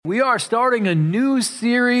We are starting a new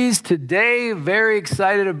series today. Very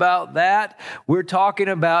excited about that. We're talking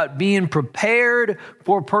about being prepared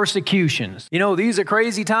for persecutions. You know, these are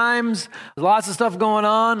crazy times. There's lots of stuff going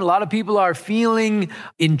on. A lot of people are feeling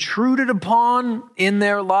intruded upon in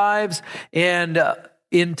their lives. And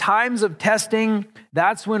in times of testing,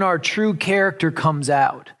 that's when our true character comes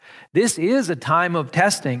out. This is a time of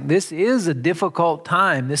testing. This is a difficult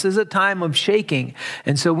time. This is a time of shaking.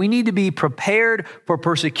 And so we need to be prepared for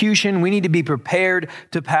persecution. We need to be prepared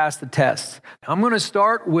to pass the tests. I'm going to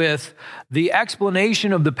start with the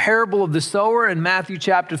explanation of the parable of the sower in Matthew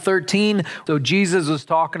chapter 13. So Jesus was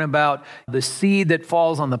talking about the seed that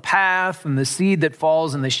falls on the path and the seed that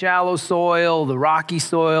falls in the shallow soil, the rocky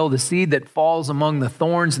soil, the seed that falls among the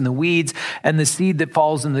thorns and the weeds, and the seed that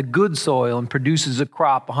falls in the good soil and produces a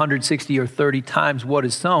crop 160 or 30 times what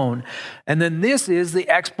is sown. And then this is the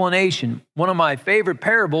explanation. One of my favorite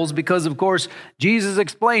parables because, of course, Jesus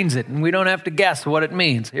explains it and we don't have to guess what it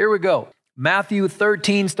means. Here we go. Matthew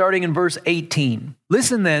 13, starting in verse 18.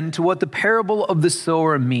 Listen then to what the parable of the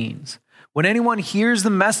sower means. When anyone hears the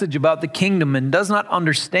message about the kingdom and does not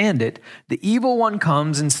understand it, the evil one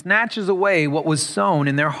comes and snatches away what was sown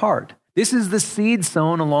in their heart. This is the seed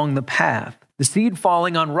sown along the path. The seed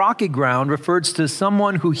falling on rocky ground refers to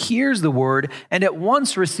someone who hears the word and at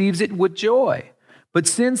once receives it with joy. But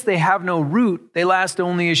since they have no root, they last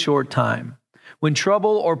only a short time. When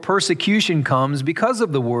trouble or persecution comes because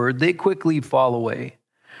of the word, they quickly fall away.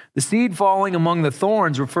 The seed falling among the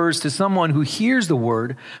thorns refers to someone who hears the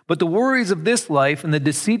word, but the worries of this life and the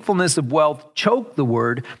deceitfulness of wealth choke the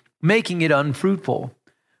word, making it unfruitful.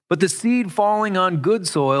 But the seed falling on good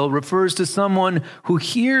soil refers to someone who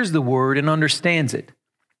hears the word and understands it.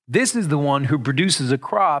 This is the one who produces a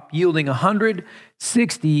crop yielding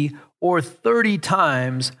 160 or 30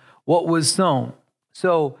 times what was sown.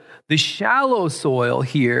 So the shallow soil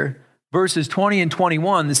here, verses 20 and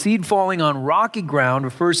 21, the seed falling on rocky ground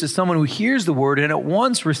refers to someone who hears the word and at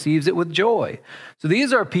once receives it with joy. So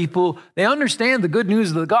these are people, they understand the good news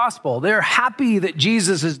of the gospel. They're happy that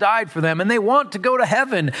Jesus has died for them and they want to go to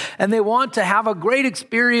heaven and they want to have a great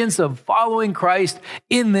experience of following Christ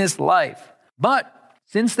in this life. But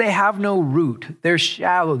since they have no root, they're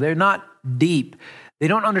shallow, they're not deep. They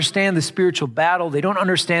don't understand the spiritual battle. They don't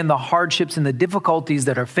understand the hardships and the difficulties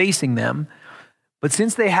that are facing them. But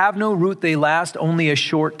since they have no root, they last only a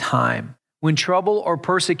short time. When trouble or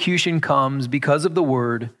persecution comes because of the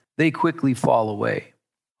word, they quickly fall away.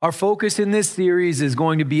 Our focus in this series is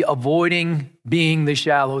going to be avoiding being the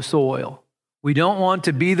shallow soil. We don't want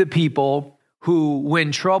to be the people who,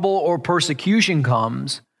 when trouble or persecution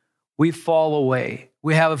comes, we fall away.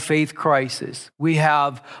 We have a faith crisis. We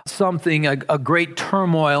have a great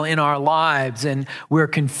turmoil in our lives, and we're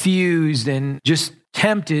confused and just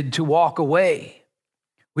tempted to walk away.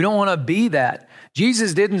 We don't want to be that.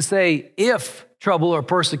 Jesus didn't say if trouble or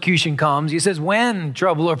persecution comes. He says when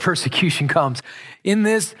trouble or persecution comes. In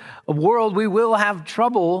this world, we will have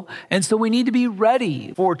trouble, and so we need to be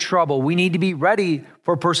ready for trouble. We need to be ready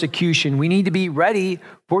for persecution. We need to be ready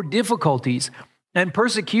for difficulties. And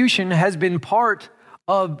persecution has been part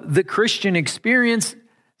of the Christian experience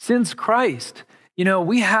since Christ. You know,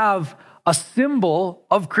 we have a symbol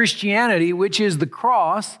of Christianity, which is the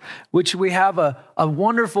cross, which we have a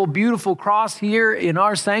wonderful, beautiful cross here in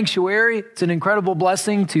our sanctuary. It's an incredible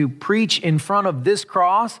blessing to preach in front of this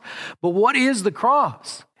cross. But what is the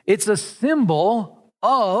cross? It's a symbol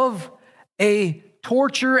of a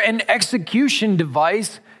torture and execution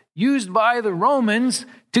device used by the Romans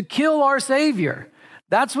to kill our Savior.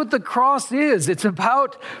 That's what the cross is. It's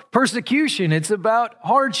about persecution. It's about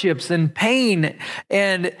hardships and pain.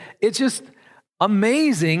 And it's just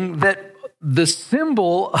amazing that the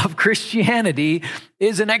symbol of Christianity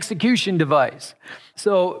is an execution device.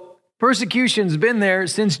 So persecution's been there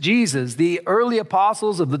since Jesus. The early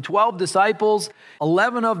apostles of the 12 disciples,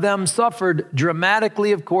 11 of them suffered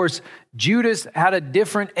dramatically. Of course, Judas had a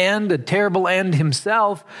different end, a terrible end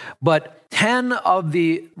himself, but 10 of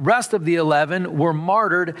the rest of the 11 were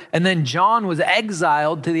martyred, and then John was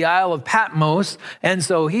exiled to the Isle of Patmos, and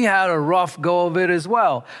so he had a rough go of it as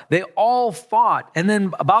well. They all fought, and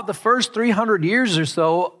then about the first 300 years or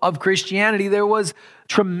so of Christianity, there was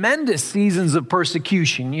tremendous seasons of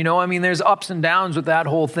persecution. You know, I mean, there's ups and downs with that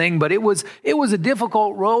whole thing, but it was a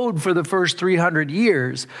difficult road for the first 300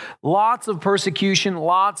 years. Lots of persecution,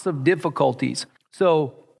 lots of difficulties.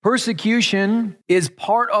 So persecution is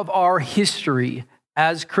part of our history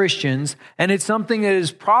as Christians, and it's something that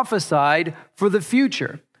is prophesied for the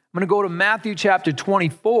future. I'm going to go to Matthew chapter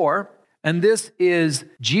 24, And this is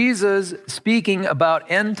Jesus speaking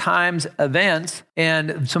about end times events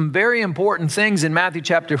and some very important things in Matthew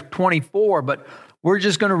chapter 24. But we're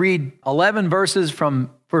just going to read 11 verses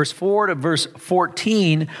from verse 4 to verse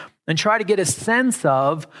 14 and try to get a sense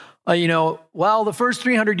of, the first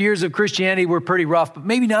 300 years of Christianity were pretty rough, but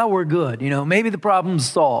maybe now we're good. Maybe the problem's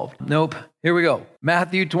solved. Nope. Here we go.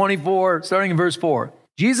 Matthew 24, starting in verse 4.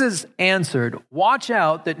 Jesus answered, "Watch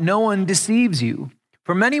out that no one deceives you.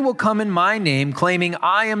 For many will come in my name, claiming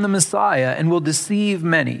I am the Messiah, and will deceive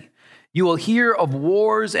many. You will hear of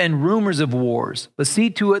wars and rumors of wars, but see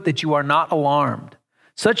to it that you are not alarmed.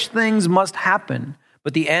 Such things must happen,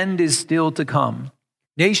 but the end is still to come.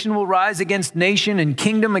 Nation will rise against nation and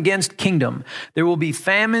kingdom against kingdom. There will be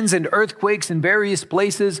famines and earthquakes in various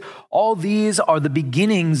places. All these are the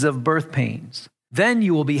beginnings of birth pains. Then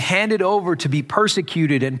you will be handed over to be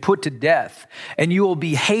persecuted and put to death, and you will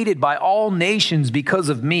be hated by all nations because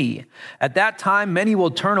of me. At that time, many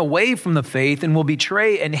will turn away from the faith and will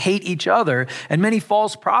betray and hate each other, and many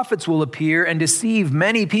false prophets will appear and deceive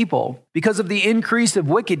many people. Because of the increase of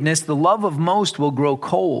wickedness, the love of most will grow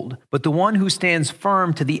cold, but the one who stands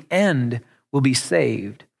firm to the end will be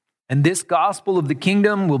saved. And this gospel of the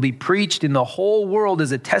kingdom will be preached in the whole world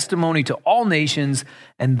as a testimony to all nations,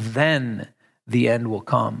 and then the end will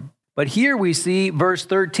come." But here we see verse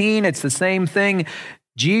 13, it's the same thing.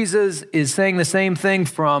 Jesus is saying the same thing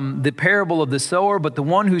from the parable of the sower, but the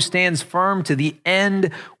one who stands firm to the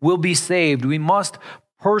end will be saved. We must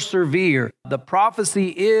persevere. The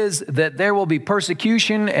prophecy is that there will be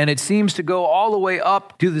persecution, and it seems to go all the way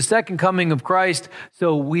up to the second coming of Christ.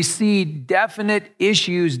 So we see definite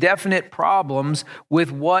issues, definite problems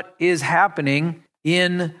with what is happening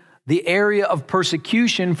in the area of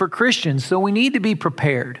persecution for Christians. So we need to be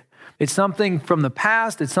prepared. It's something from the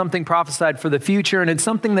past, it's something prophesied for the future, and it's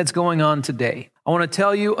something that's going on today. I want to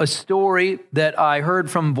tell you a story that I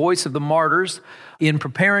heard from Voice of the Martyrs. In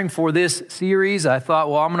preparing for this series, I thought,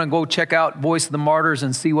 well, I'm going to go check out Voice of the Martyrs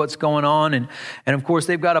and see what's going on. And of course,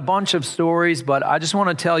 they've got a bunch of stories, but I just want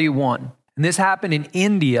to tell you one. And this happened in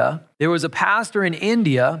India. There was a pastor in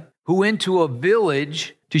India who went to a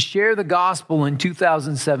village to share the gospel in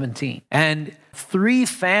 2017. And 3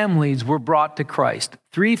 families were brought to Christ.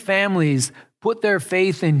 3 families put their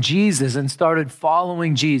faith in Jesus and started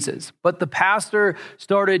following Jesus. But the pastor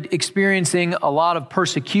started experiencing a lot of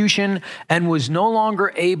persecution and was no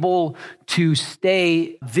longer able to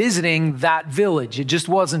stay visiting that village. It just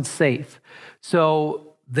wasn't safe. So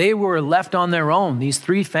they were left on their own. These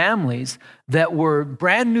 3 families that were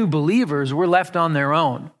brand new believers were left on their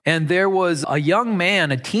own. And there was a young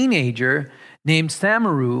man, a teenager named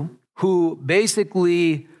Samaru, who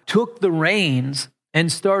basically took the reins and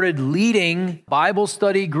started leading Bible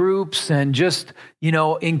study groups and just,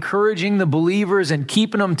 encouraging the believers and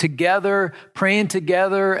keeping them together, praying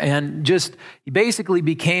together, and just he basically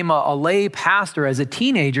became a lay pastor as a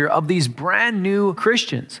teenager of these brand new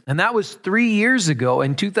Christians. And that was 3 years ago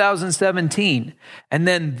in 2017. And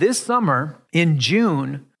then this summer in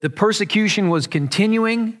June, the persecution was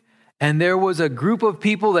continuing. And there was a group of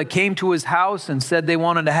people that came to his house and said they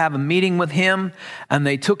wanted to have a meeting with him. And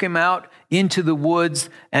they took him out into the woods,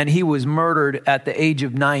 and he was murdered at the age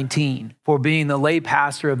of 19 for being the lay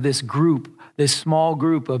pastor of this group, this small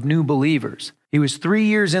group of new believers. He was 3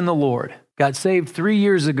 years in the Lord, got saved 3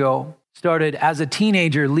 years ago, started as a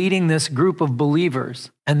teenager leading this group of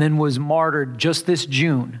believers, and then was martyred just this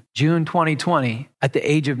June 2020, at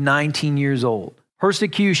the age of 19 years old.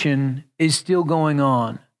 Persecution is still going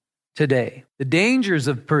on today. The dangers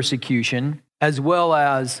of persecution, as well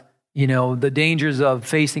as the dangers of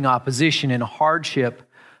facing opposition and hardship,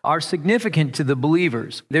 are significant to the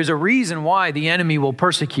believers. There's a reason why the enemy will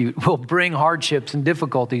persecute, will bring hardships and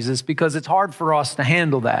difficulties. It's because it's hard for us to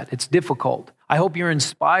handle that. It's difficult. I hope you're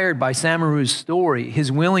inspired by Samaru's story, his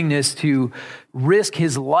willingness to risk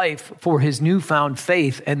his life for his newfound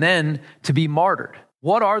faith and then to be martyred.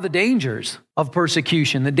 What are the dangers of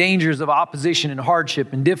persecution, the dangers of opposition and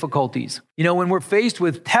hardship and difficulties? When we're faced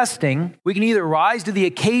with testing, we can either rise to the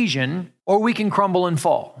occasion or we can crumble and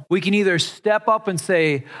fall. We can either step up and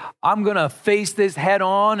say, I'm going to face this head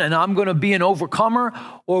on and I'm going to be an overcomer,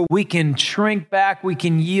 or we can shrink back, we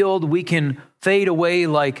can yield, we can fade away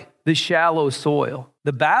like the shallow soil.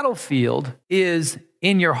 The battlefield is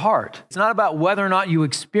in your heart. It's not about whether or not you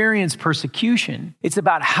experience persecution. It's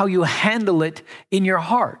about how you handle it in your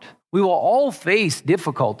heart. We will all face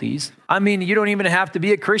difficulties. You don't even have to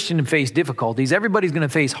be a Christian to face difficulties. Everybody's going to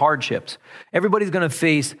face hardships. Everybody's going to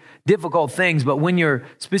face difficult things. But when you're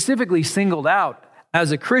specifically singled out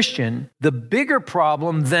as a Christian, the bigger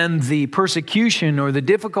problem than the persecution or the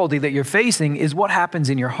difficulty that you're facing is what happens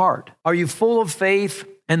in your heart. Are you full of faith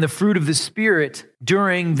and the fruit of the Spirit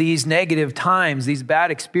during these negative times, these bad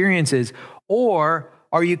experiences? Or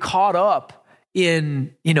are you caught up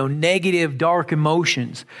in, negative, dark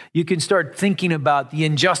emotions? You can start thinking about the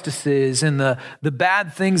injustices and the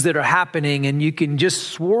bad things that are happening, and you can just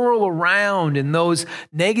swirl around, and those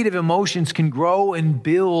negative emotions can grow and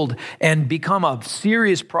build and become a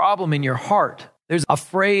serious problem in your heart. There's a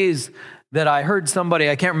phrase that I heard somebody,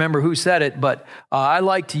 I can't remember who said it, but I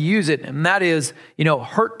like to use it, and that is,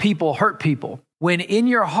 hurt people hurt people. When in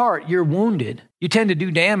your heart you're wounded, you tend to do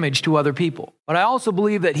damage to other people. But I also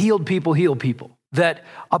believe that healed people heal people. That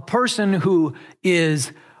a person who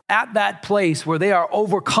is at that place where they are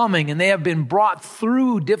overcoming and they have been brought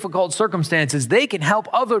through difficult circumstances, they can help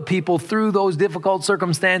other people through those difficult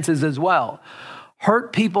circumstances as well.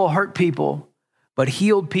 Hurt people, but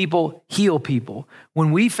healed people heal people.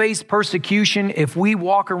 When we face persecution, if we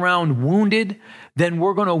walk around wounded, then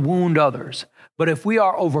we're going to wound others. But if we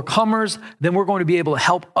are overcomers, then we're going to be able to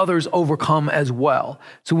help others overcome as well.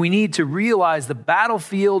 So we need to realize the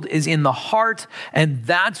battlefield is in the heart, and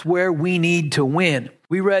that's where we need to win.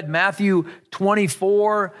 We read Matthew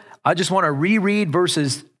 24. I just want to reread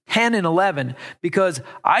verses 10 and 11 because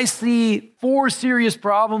I see 4 serious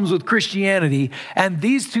problems with Christianity, and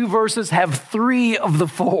these 2 verses have 3 of the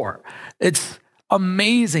 4. It's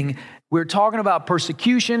amazing. We're talking about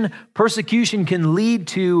persecution. Persecution can lead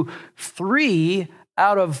to 3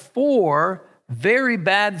 out of 4 very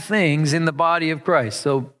bad things in the body of Christ.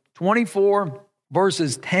 So 24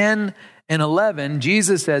 verses 10 and 11,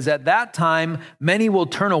 Jesus says, "At that time, many will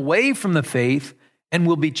turn away from the faith and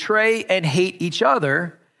will betray and hate each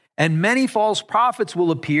other, and many false prophets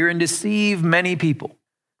will appear and deceive many people."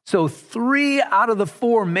 So 3 out of the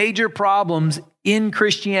 4 major problems in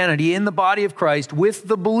Christianity, in the body of Christ, with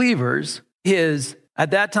the believers is, at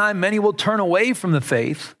that time, many will turn away from the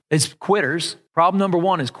faith. It's quitters. Problem number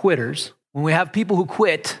 1 is quitters. When we have people who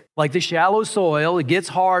quit, like the shallow soil, it gets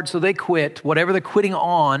hard, so they quit. Whatever they're quitting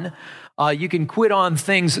on, you can quit on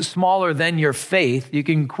things smaller than your faith. You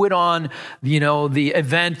can quit on, the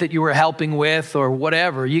event that you were helping with or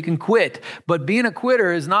whatever. You can quit. But being a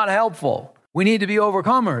quitter is not helpful. We need to be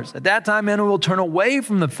overcomers. At that time, men will turn away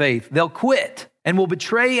from the faith. They'll quit and will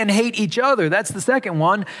betray and hate each other. That's the second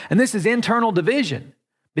one. And this is internal division.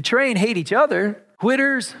 Betray and hate each other.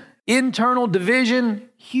 Quitters, internal division,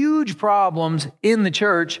 huge problems in the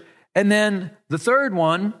church. And then the third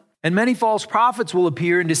one, and many false prophets will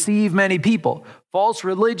appear and deceive many people. False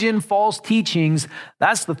religion, false teachings.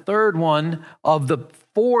 That's the third one of the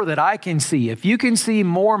 4 that I can see. If you can see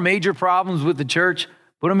more major problems with the church,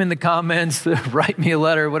 put them in the comments, write me a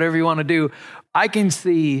letter, whatever you want to do. I can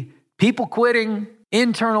see people quitting,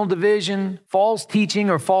 internal division, false teaching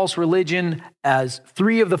or false religion as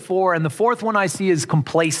 3 of the 4. And the 4th one I see is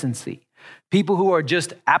complacency. People who are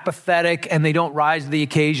just apathetic and they don't rise to the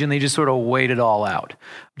occasion. They just sort of wait it all out.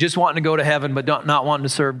 Just wanting to go to heaven, but not wanting to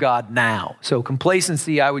serve God now. So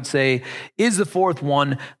complacency, I would say, is the 4th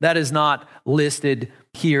one that is not listed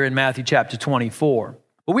here in Matthew chapter 24.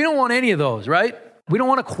 But we don't want any of those, right? We don't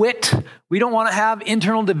want to quit. We don't want to have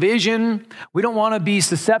internal division. We don't want to be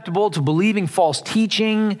susceptible to believing false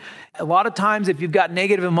teaching. A lot of times, if you've got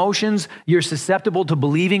negative emotions, you're susceptible to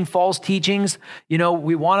believing false teachings.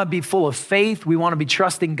 We want to be full of faith. We want to be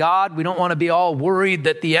trusting God. We don't want to be all worried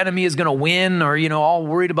that the enemy is going to win or, all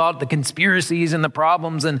worried about the conspiracies and the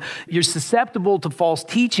problems. And you're susceptible to false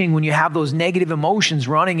teaching when you have those negative emotions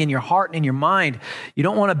running in your heart and in your mind. You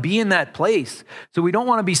don't want to be in that place. So we don't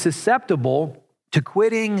want to be susceptible to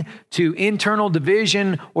quitting, to internal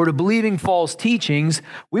division, or to believing false teachings.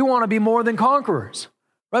 We want to be more than conquerors,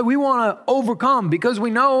 right? We want to overcome because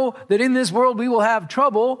we know that in this world we will have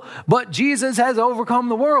trouble, but Jesus has overcome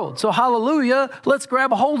the world. So hallelujah, let's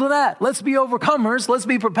grab a hold of that. Let's be overcomers. Let's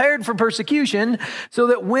be prepared for persecution so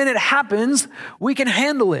that when it happens, we can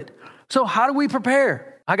handle it. So how do we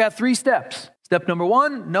prepare? I got 3 steps. Step number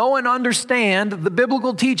 1, know and understand the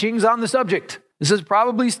biblical teachings on the subject. This is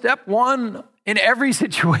probably step 1 in every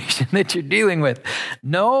situation that you're dealing with.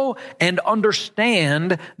 Know and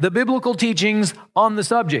understand the biblical teachings on the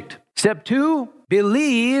subject. Step 2,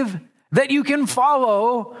 believe that you can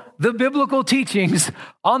follow the biblical teachings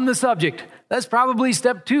on the subject. That's probably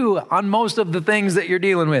step 2 on most of the things that you're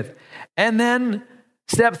dealing with. And then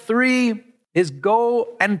step 3 is go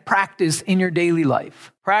and practice in your daily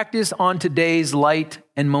life. Practice on today's light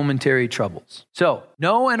and momentary troubles. So,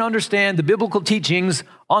 know and understand the biblical teachings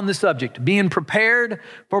on the subject, being prepared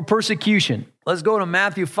for persecution. Let's go to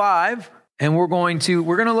Matthew 5, and we're going to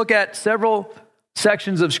look at several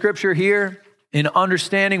sections of Scripture here in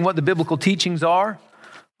understanding what the biblical teachings are.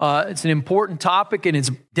 It's an important topic, and it's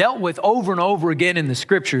dealt with over and over again in the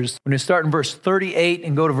Scriptures. We're going to start in verse 38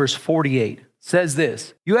 and go to verse 48. It says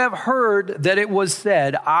this: "You have heard that it was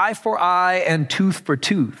said, eye for eye and tooth for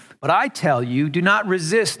tooth. But I tell you, do not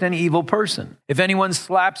resist an evil person. If anyone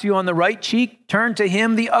slaps you on the right cheek, turn to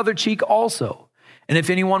him the other cheek also. And if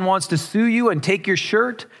anyone wants to sue you and take your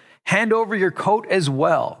shirt, hand over your coat as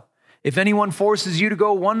well. If anyone forces you to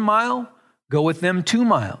go 1 mile, go with them 2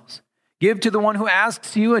 miles. Give to the one who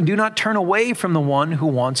asks you, and do not turn away from the one who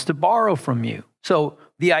wants to borrow from you." So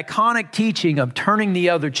the iconic teaching of turning the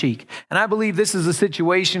other cheek. And I believe this is a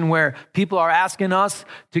situation where people are asking us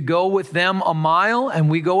to go with them 1 mile, and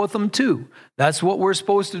we go with them 2. That's what we're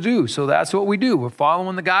supposed to do. So that's what we do. We're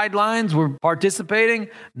following the guidelines. We're participating,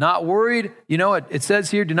 not worried. You know, it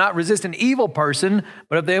says here, do not resist an evil person,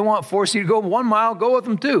 but if they force you to go 1 mile, go with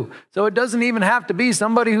them 2. So it doesn't even have to be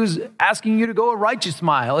somebody who's asking you to go a righteous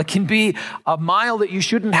mile. It can be a mile that you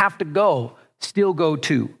shouldn't have to go, still go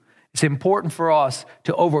 2. It's important for us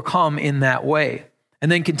to overcome in that way. And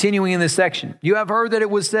then continuing in this section, "You have heard that it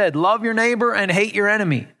was said, love your neighbor and hate your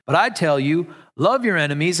enemy. But I tell you, love your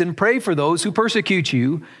enemies and pray for those who persecute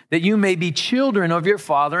you, that you may be children of your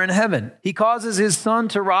Father in heaven. He causes his sun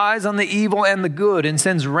to rise on the evil and the good, and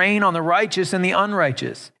sends rain on the righteous and the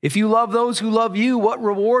unrighteous. If you love those who love you, what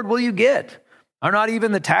reward will you get? Are not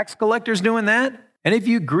even the tax collectors doing that? And if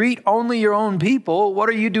you greet only your own people, what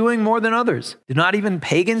are you doing more than others? Do not even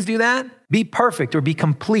pagans do that? Be perfect, or be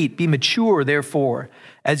complete, be mature, therefore,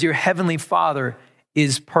 as your heavenly Father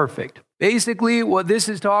is perfect." Basically, what this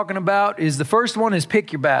is talking about is the first one is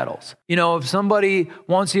pick your battles. You know, if somebody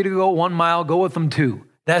wants you to go 1 mile, go with them 2.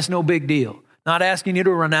 That's no big deal. Not asking you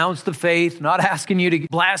to renounce the faith, not asking you to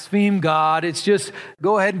blaspheme God. It's just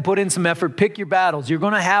go ahead and put in some effort, pick your battles. You're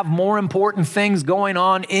going to have more important things going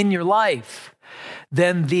on in your life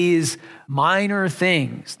than these minor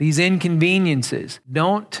things, these inconveniences.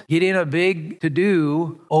 Don't get in a big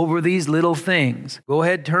to-do over these little things. Go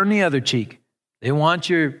ahead, turn the other cheek. They want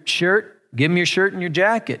your shirt, give them your shirt and your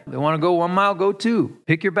jacket. They want to go 1 mile, go 2.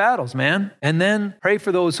 Pick your battles, man. And then pray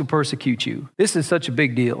for those who persecute you. This is such a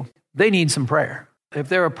big deal. They need some prayer. If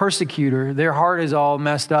they're a persecutor, their heart is all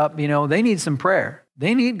messed up, they need some prayer.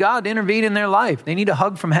 They need God to intervene in their life. They need a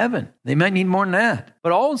hug from heaven. They might need more than that.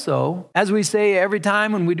 But also, as we say every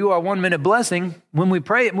time when we do our 1-minute blessing, when we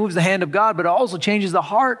pray, it moves the hand of God, but it also changes the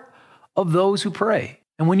heart of those who pray.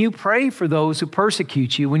 And when you pray for those who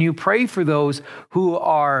persecute you, when you pray for those who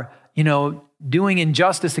are, doing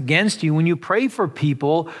injustice against you, when you pray for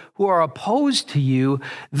people who are opposed to you,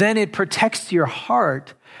 then it protects your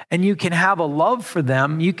heart, and you can have a love for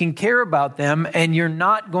them, you can care about them, and you're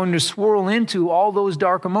not going to swirl into all those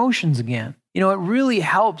dark emotions again. It really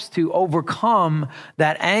helps to overcome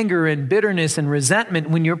that anger and bitterness and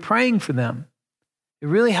resentment when you're praying for them. It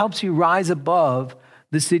really helps you rise above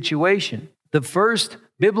the situation. The first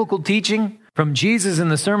biblical teaching from Jesus in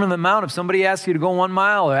the Sermon on the Mount, if somebody asks you to go 1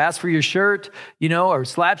 mile or asks for your shirt, or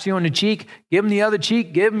slaps you on the cheek, give them the other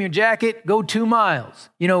cheek, give them your jacket, go 2 miles.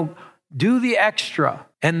 Do the extra,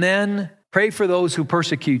 and then pray for those who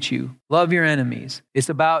persecute you. Love your enemies. It's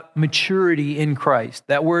about maturity in Christ.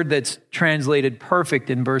 That word that's translated perfect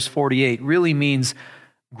in verse 48 really means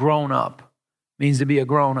grown up, means to be a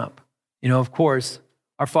grown up. Of course,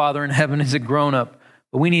 our Father in heaven is a grown up,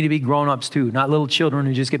 but we need to be grown-ups too, not little children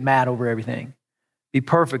who just get mad over everything. Be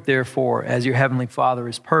perfect, therefore, as your heavenly Father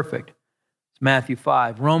is perfect. It's Matthew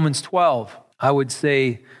 5. Romans 12. I would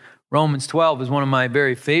say Romans 12 is one of my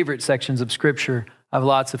very favorite sections of Scripture. I have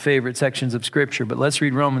lots of favorite sections of Scripture, but let's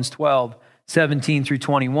read Romans 12, 17 through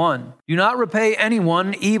 21. Do not repay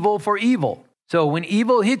anyone evil for evil. So when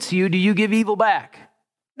evil hits you, do you give evil back?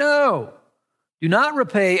 No. Do not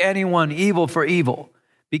repay anyone evil for evil.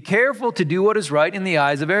 Be careful to do what is right in the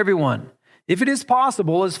eyes of everyone. If it is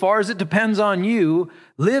possible, as far as it depends on you,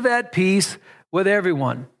 live at peace with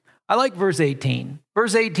everyone. I like verse 18.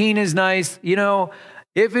 Verse 18 is nice.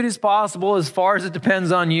 If it is possible, as far as it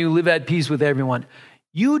depends on you, live at peace with everyone.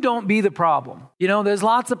 You don't be the problem. There's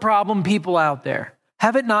lots of problem people out there.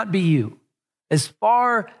 Have it not be you. As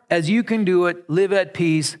far as you can do it, live at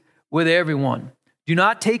peace with everyone. Do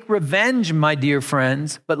not take revenge, my dear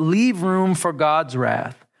friends, but leave room for God's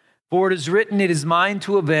wrath. For it is written, it is mine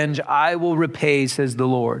to avenge, I will repay, says the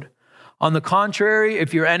Lord. On the contrary,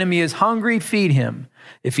 if your enemy is hungry, feed him.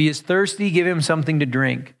 If he is thirsty, give him something to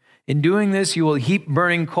drink. In doing this, you will heap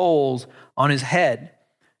burning coals on his head.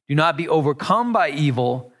 Do not be overcome by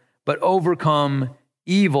evil, but overcome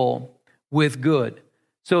evil with good.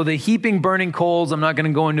 So the heaping burning coals, I'm not going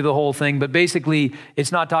to go into the whole thing, but basically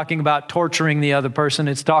it's not talking about torturing the other person.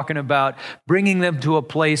 It's talking about bringing them to a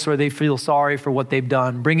place where they feel sorry for what they've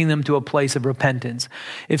done, bringing them to a place of repentance.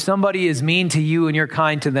 If somebody is mean to you and you're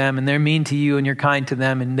kind to them, and they're mean to you and you're kind to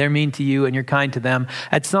them, and they're mean to you and you're kind to them,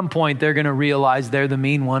 at some point they're going to realize they're the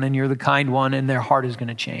mean one and you're the kind one, and their heart is going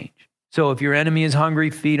to change. So if your enemy is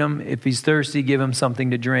hungry, feed him. If he's thirsty, give him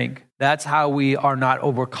something to drink. That's how we are not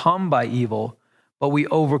overcome by evil, but we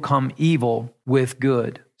overcome evil with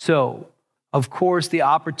good. So, of course, the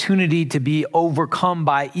opportunity to be overcome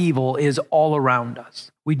by evil is all around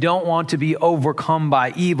us. We don't want to be overcome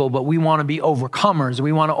by evil, but we want to be overcomers.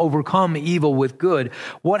 We want to overcome evil with good.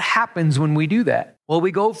 What happens when we do that? Well,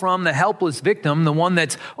 we go from the helpless victim, the one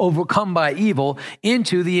that's overcome by evil,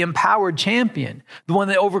 into the empowered champion, the one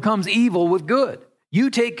that overcomes evil with good.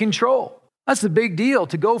 You take control. That's the big deal,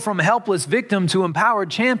 to go from helpless victim to empowered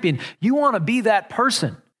champion. You want to be that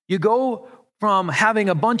person. You go from having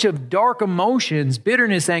a bunch of dark emotions,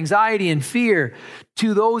 bitterness, anxiety, and fear,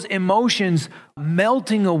 to those emotions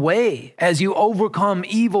melting away as you overcome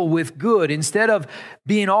evil with good. Instead of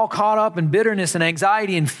being all caught up in bitterness and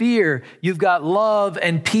anxiety and fear, you've got love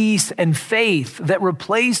and peace and faith that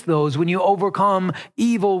replace those when you overcome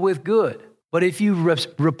evil with good. But if you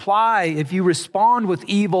respond with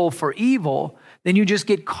evil for evil, then you just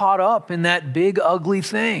get caught up in that big, ugly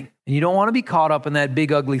thing. And you don't want to be caught up in that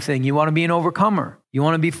big, ugly thing. You want to be an overcomer. You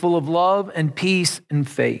want to be full of love and peace and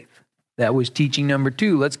faith. That was teaching number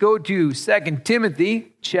 2. Let's go to 2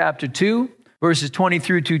 Timothy chapter 2, verses 20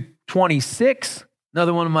 through to 26.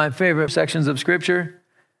 Another one of my favorite sections of Scripture.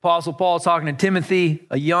 Apostle Paul is talking to Timothy,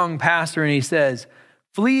 a young pastor, and he says,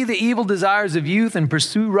 "Flee the evil desires of youth and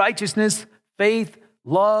pursue righteousness, faith,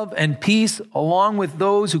 love, and peace, along with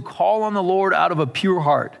those who call on the Lord out of a pure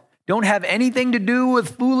heart. Don't have anything to do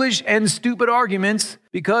with foolish and stupid arguments,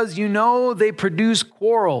 because you know they produce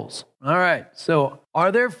quarrels." All right, so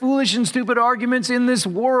are there foolish and stupid arguments in this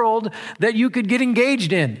world that you could get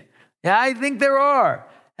engaged in? Yeah, I think there are.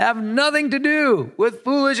 Have nothing to do with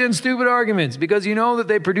foolish and stupid arguments, because you know that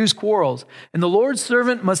they produce quarrels. And the Lord's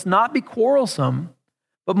servant must not be quarrelsome,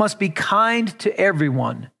 but must be kind to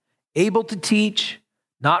everyone, able to teach,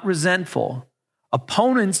 not resentful.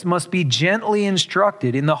 Opponents must be gently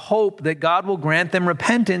instructed in the hope that God will grant them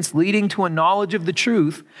repentance leading to a knowledge of the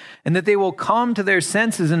truth, and that they will come to their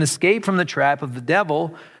senses and escape from the trap of the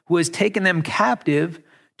devil, who has taken them captive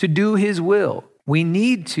to do his will. We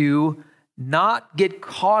need to not get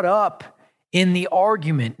caught up in the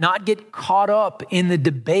argument, not get caught up in the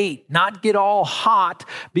debate, not get all hot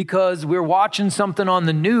because we're watching something on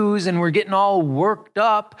the news and we're getting all worked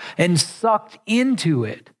up and sucked into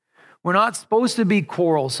it. We're not supposed to be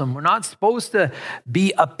quarrelsome. We're not supposed to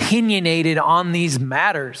be opinionated on these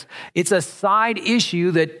matters. It's a side issue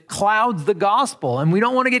that clouds the gospel, and we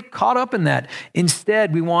don't want to get caught up in that.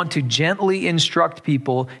 Instead, we want to gently instruct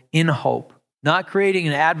people in hope, not creating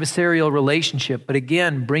an adversarial relationship, but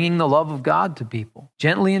again, bringing the love of God to people.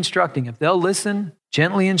 Gently instructing. If they'll listen,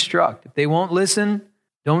 gently instruct. If they won't listen,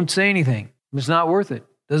 don't say anything. It's not worth it.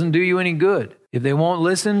 It doesn't do you any good. If they won't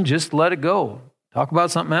listen, just let it go. Talk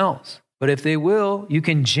about something else. But if they will, you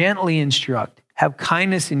can gently instruct. Have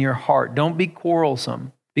kindness in your heart. Don't be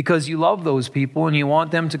quarrelsome, because you love those people and you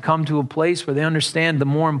want them to come to a place where they understand the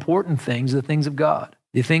more important things, the things of God.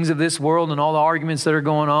 The things of this world and all the arguments that are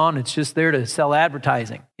going on, it's just there to sell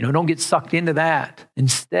advertising. Don't get sucked into that.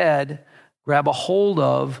 Instead, grab a hold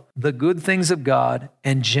of the good things of God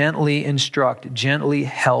and gently instruct, gently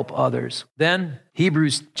help others. Then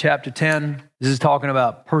Hebrews chapter 10, this is talking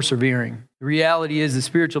about persevering. The reality is the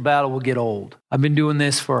spiritual battle will get old. I've been doing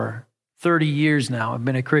this for 30 years now. I've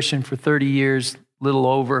been a Christian for 30 years, little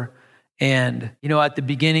over. And, at the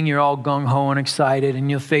beginning, you're all gung-ho and excited, and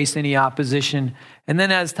you'll face any opposition. And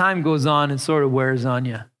then as time goes on, it sort of wears on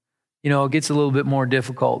you. It gets a little bit more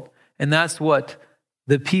difficult. And that's what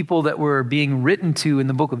the people that were being written to in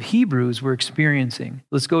the book of Hebrews were experiencing.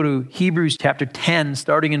 Let's go to Hebrews chapter 10,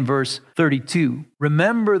 starting in verse 32.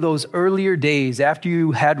 "Remember those earlier days after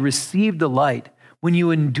you had received the light, when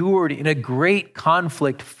you endured in a great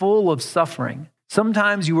conflict full of suffering.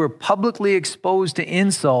 Sometimes you were publicly exposed to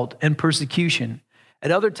insult and persecution.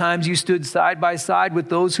 At other times you stood side by side with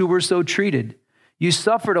those who were so treated. You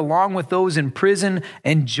suffered along with those in prison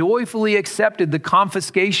and joyfully accepted the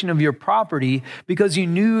confiscation of your property, because you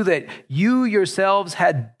knew that you yourselves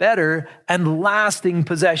had better and lasting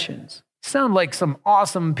possessions." Sound like some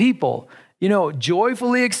awesome people.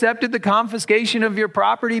 joyfully accepted the confiscation of your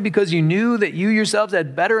property because you knew that you yourselves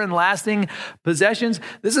had better and lasting possessions.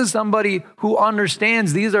 This is somebody who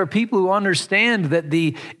understands. These are people who understand that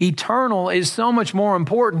the eternal is so much more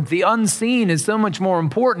important. The unseen is so much more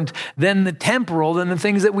important than the temporal, than the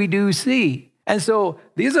things that we do see. And so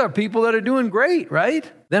these are people that are doing great, right?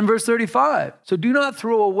 Then verse 35, so do not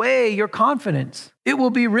throw away your confidence. It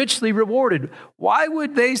will be richly rewarded. Why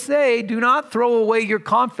would they say, do not throw away your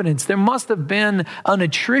confidence? There must have been an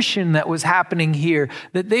attrition that was happening here,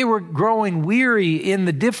 that they were growing weary in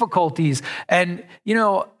the difficulties. And,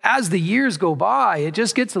 as the years go by, it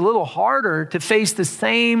just gets a little harder to face the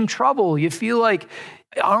same trouble. You feel like,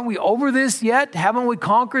 aren't we over this yet? Haven't we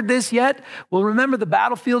conquered this yet? Well, remember, the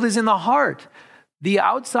battlefield is in the heart. The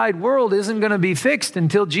outside world isn't going to be fixed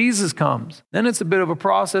until Jesus comes. Then it's a bit of a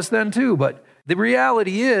process then too. But the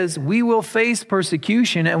reality is we will face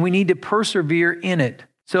persecution and we need to persevere in it.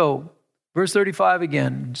 So verse 35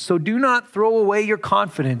 again. So do not throw away your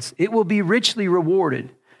confidence. It will be richly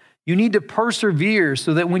rewarded. You need to persevere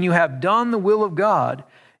so that when you have done the will of God,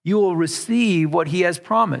 you will receive what he has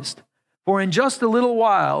promised. For in just a little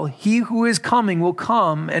while, he who is coming will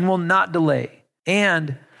come and will not delay.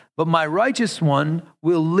 But my righteous one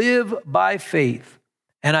will live by faith,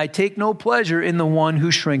 and I take no pleasure in the one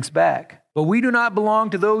who shrinks back. But we do not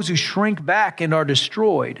belong to those who shrink back and are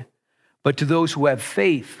destroyed, but to those who have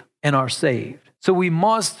faith and are saved. So we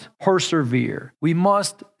must persevere. We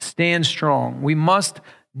must stand strong. We must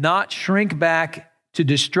not shrink back to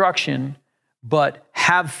destruction, but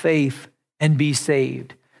have faith and be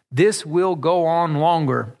saved. This will go on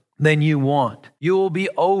longer than you want. You will be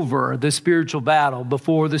over the spiritual battle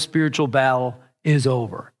before the spiritual battle is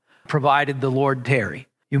over, provided the Lord tarry.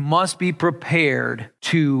 You must be prepared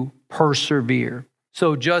to persevere.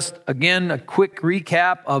 So just again, a quick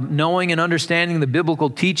recap of knowing and understanding the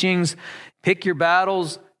biblical teachings. Pick your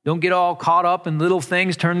battles. Don't get all caught up in little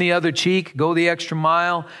things. Turn the other cheek, go the extra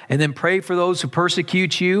mile, and then pray for those who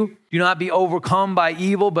persecute you. Do not be overcome by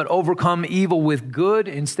evil, but overcome evil with good.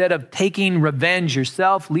 Instead of taking revenge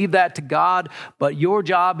yourself, leave that to God. But your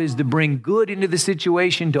job is to bring good into the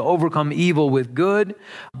situation, to overcome evil with good.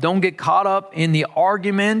 Don't get caught up in the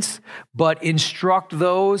arguments, but instruct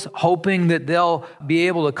those, hoping that they'll be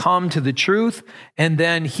able to come to the truth. And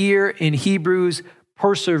then here in Hebrews,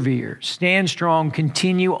 persevere, stand strong,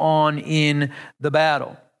 continue on in the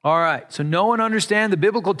battle. All right, so know and understand the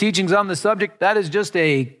biblical teachings on the subject. That is just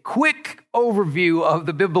a quick overview of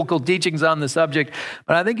the biblical teachings on the subject,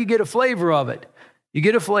 but I think you get a flavor of it. You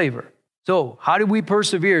get a flavor. So how do we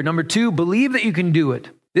persevere? Number 2, believe that you can do it.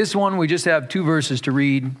 This one, we just have 2 verses to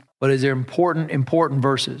read, but they're important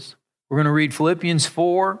verses. We're going to read Philippians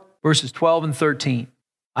 4, verses 12 and 13.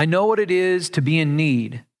 I know what it is to be in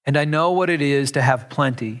need, and I know what it is to have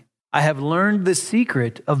plenty. I have learned the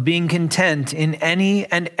secret of being content in any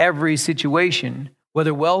and every situation,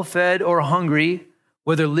 whether well-fed or hungry,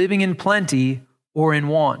 whether living in plenty or in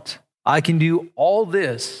want. I can do all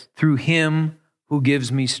this through him who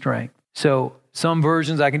gives me strength. So some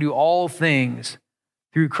versions, I can do all things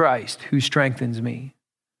through Christ who strengthens me.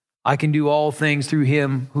 I can do all things through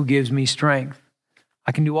him who gives me strength.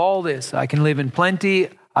 I can do all this. I can live in plenty.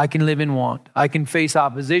 I can live in want. I can face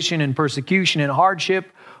opposition and persecution and hardship,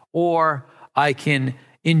 or I can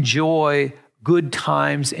enjoy good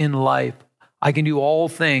times in life. I can do all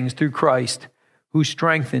things through Christ who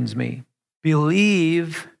strengthens me.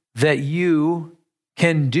 Believe that you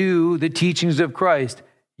can do the teachings of Christ.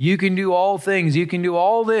 You can do all things. You can do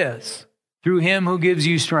all this through him who gives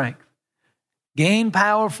you strength. Gain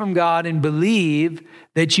power from God and believe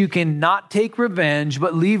that you can not take revenge,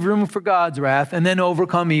 but leave room for God's wrath and then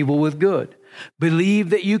overcome evil with good.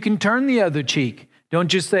 Believe that you can turn the other cheek. Don't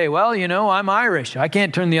just say, well, I'm Irish. I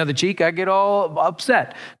can't turn the other cheek. I get all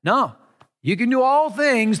upset. No, you can do all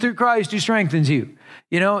things through Christ who strengthens you.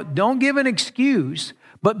 Don't give an excuse,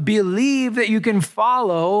 but believe that you can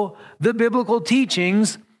follow the biblical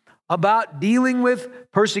teachings about dealing with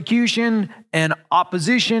persecution and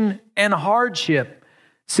opposition and hardship.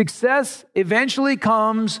 Success eventually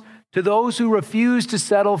comes to those who refuse to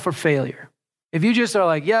settle for failure. If you just are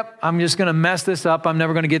like, yep, I'm just going to mess this up, I'm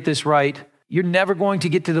never going to get this right, you're never going to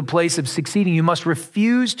get to the place of succeeding. You must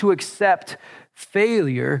refuse to accept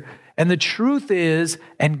failure. And the truth is,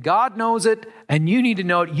 and God knows it, and you need to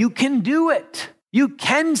know it, you can do it. You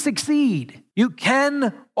can succeed. You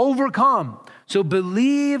can overcome. So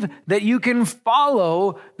believe that you can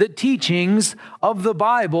follow the teachings of the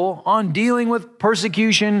Bible on dealing with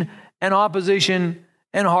persecution and opposition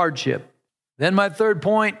and hardship. Then my third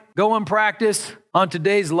point, go and practice on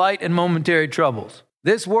today's light and momentary troubles.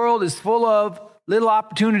 This world is full of little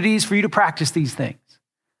opportunities for you to practice these things.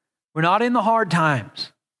 We're not in the hard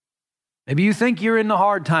times. Maybe you think you're in the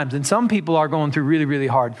hard times, and some people are going through really, really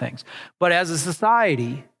hard things. But as a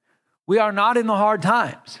society, we are not in the hard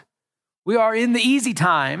times. We are in the easy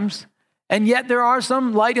times, and yet there are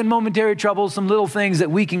some light and momentary troubles, some little things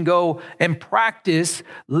that we can go and practice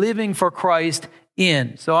living for Christ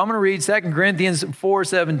in. So I'm going to read 2 Corinthians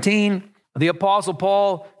 4:17. The Apostle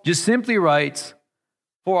Paul just simply writes,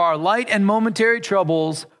 "For our light and momentary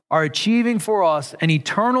troubles are achieving for us an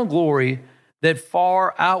eternal glory that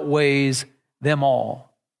far outweighs them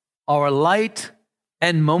all." Our light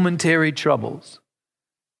and momentary troubles.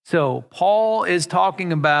 So Paul is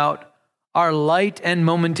talking about our light and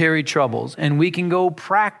momentary troubles, and we can go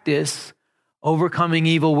practice overcoming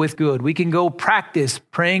evil with good. We can go practice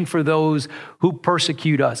praying for those who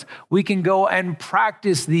persecute us. We can go and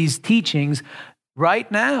practice these teachings right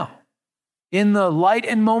now in the light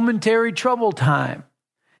and momentary trouble time.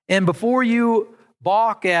 And before you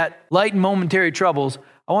balk at light and momentary troubles,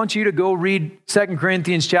 I want you to go read 2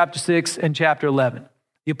 Corinthians chapter 6 and chapter 11.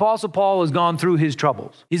 The Apostle Paul has gone through his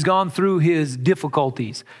troubles. He's gone through his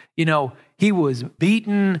difficulties. He was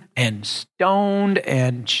beaten and stoned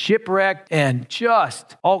and shipwrecked, and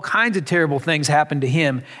just all kinds of terrible things happened to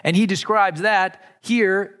him. And he describes that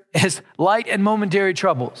here as light and momentary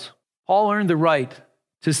troubles. Paul earned the right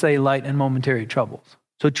to say light and momentary troubles.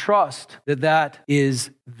 So trust that that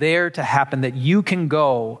is there to happen, that you can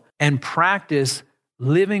go and practice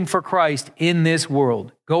living for Christ in this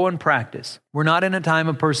world. Go and practice. We're not in a time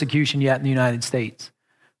of persecution yet in the United States,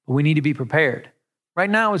 but we need to be prepared. Right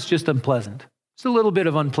now, it's just unpleasant. It's a little bit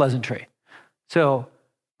of unpleasantry. So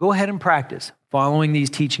go ahead and practice following these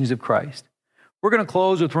teachings of Christ. We're going to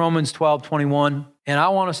close with Romans 12:21, and I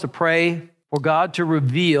want us to pray for God to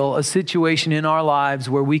reveal a situation in our lives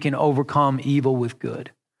where we can overcome evil with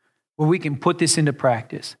good, where we can put this into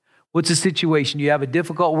practice. What's the situation? You have a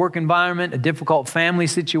difficult work environment, a difficult family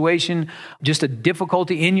situation, just a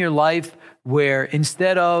difficulty in your life where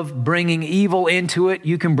instead of bringing evil into it,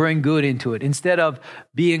 you can bring good into it. Instead of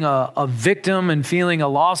being a victim and feeling a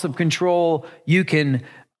loss of control, you can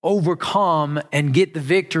overcome and get the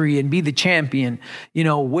victory and be the champion.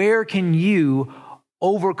 Where can you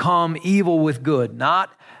overcome evil with good? Not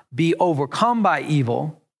be overcome by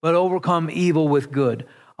evil, but overcome evil with good.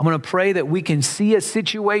 I'm going to pray that we can see a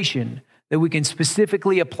situation that we can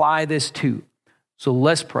specifically apply this to. So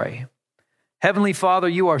let's pray. Heavenly Father,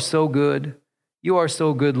 you are so good. You are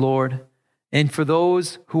so good, Lord. And for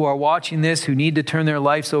those who are watching this, who need to turn their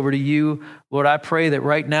lives over to you, Lord, I pray that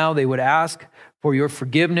right now they would ask for your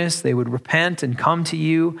forgiveness. They would repent and come to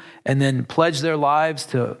you and then pledge their lives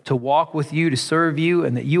to walk with you, to serve you,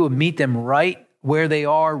 and that you would meet them right where they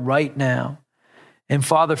are right now. And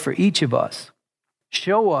Father, for each of us,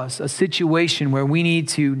 show us a situation where we need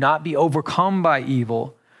to not be overcome by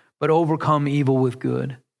evil, but overcome evil with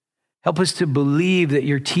good. Help us to believe that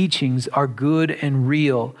your teachings are good and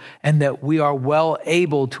real, and that we are well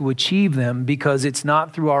able to achieve them because it's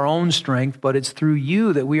not through our own strength, but it's through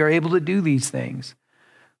you that we are able to do these things.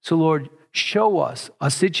 So Lord, show us a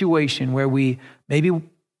situation where maybe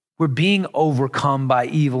we're being overcome by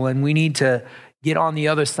evil, and we need to get on the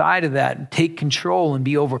other side of that and take control and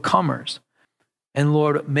be overcomers. And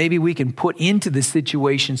Lord, maybe we can put into the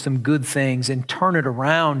situation some good things and turn it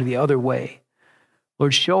around the other way.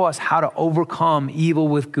 Lord, show us how to overcome evil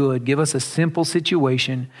with good. Give us a simple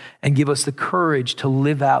situation and give us the courage to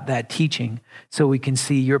live out that teaching so we can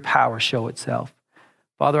see your power show itself.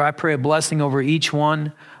 Father, I pray a blessing over each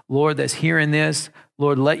one, Lord, that's hearing this.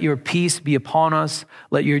 Lord, let your peace be upon us.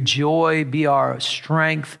 Let your joy be our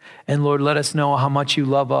strength. And Lord, let us know how much you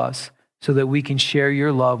love us so that we can share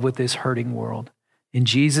your love with this hurting world. In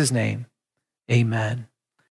Jesus' name, amen.